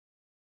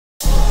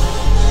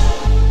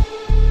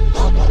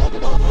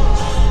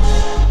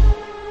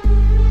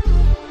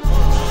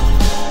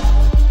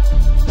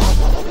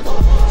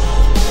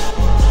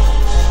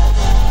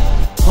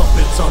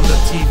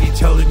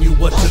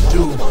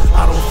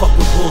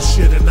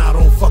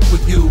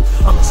you.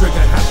 I'm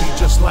trigger happy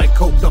just like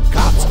coked up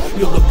cops.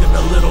 You're looking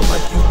a little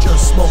like you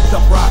just smoked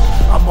up rock.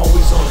 I'm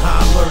always on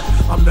high alert,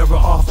 I'm never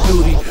off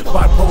duty.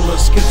 Bipolar,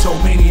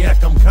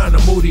 schizomaniac, I'm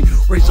kinda moody.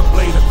 Razor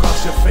blade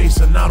across your face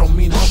and I don't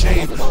mean to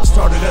shave.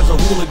 Started as a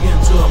hooligan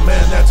to a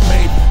man that's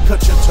made.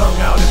 Cut your tongue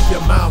out if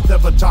your mouth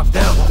ever talk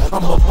down.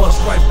 I'ma bust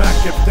right back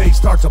if they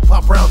start to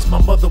pop rounds.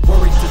 My mother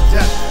worried to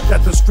death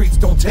that the streets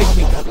don't take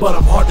me, but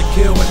I'm hard to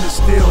kill and it's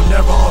still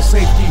never on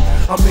safety.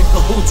 I'm in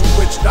cahoots with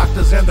witch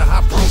doctors and the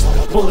high priest.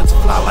 Bullets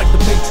fly like the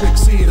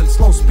Matrix, see it in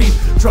slow speed.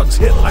 Drugs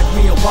hit like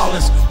me and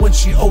Wallace when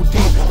she OD'd.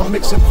 I'm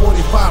mixing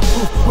 45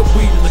 proof with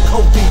weed and the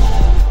codeine.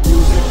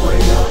 Music way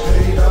up,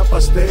 paid up, I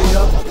stay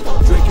up.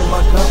 Drinking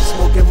my cup,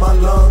 smoking my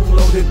lung,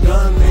 loaded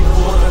gun. Ain't no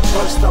one I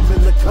trust, I'm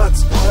in the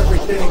cuts.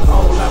 Everything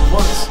all at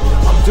once,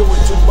 I'm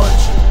doing too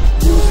much.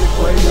 Music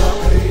way up,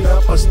 paid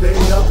up, I stay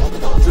up.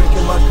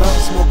 Drinking my cup,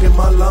 smoking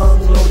my lung,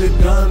 loaded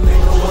gun.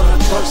 Ain't no one I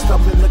trust,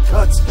 I'm in the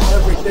cuts.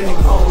 Everything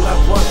all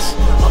at once,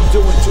 I'm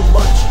doing too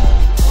much.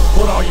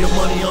 Put all your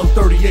money on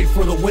 38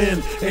 for the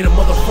win. Ain't a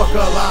motherfucker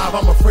alive,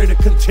 I'm afraid to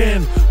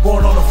contend.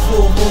 Born on a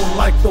full moon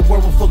like the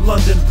werewolf of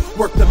London.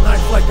 Work the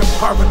knife like I'm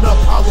carving up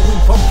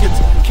Halloween pumpkins.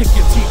 Kick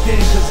your teeth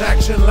in, cause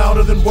action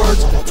louder than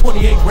words.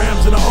 28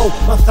 grams in a O,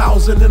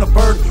 1,000 in a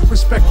bird.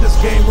 Respect this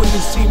game when you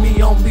see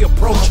me on the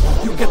approach.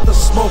 You get the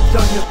smoke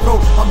down your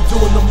throat, I'm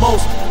doing the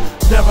most.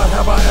 Never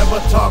have I ever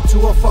talked to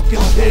a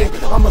fucking pig.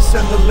 I'ma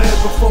send the lead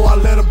before I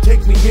let them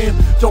take me in.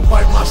 Don't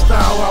bite my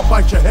style, I'll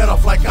bite your head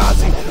off like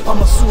Ozzy.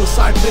 I'm a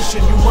suicide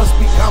mission, you must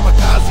be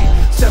kamikaze.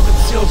 7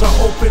 seals are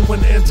open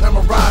when the end time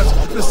arrives.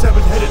 The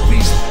 7-headed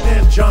beast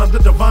and John the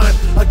Divine.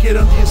 I get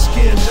under your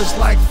skin just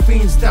like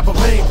fiends stab a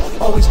vein.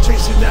 Always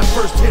chasing that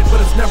first hit,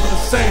 but it's never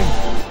the same.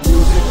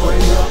 Music way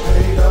up,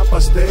 paid up, I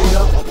stay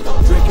up.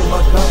 Drinking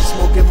my cup,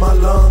 smoking my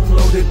lung,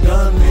 loaded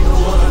gun. Ain't no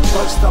one I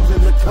trust, I'm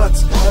in the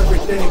cuts.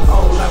 Everything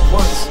all at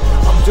once,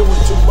 I'm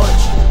doing too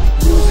much.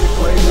 Music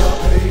way up,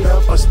 paid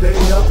up, I stay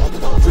up.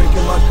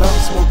 Drinking my cup,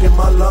 smoking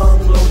my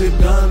lung, loaded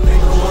gun.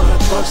 Ain't no one I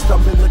trust,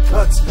 I'm in the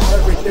cuts.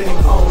 Everything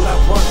all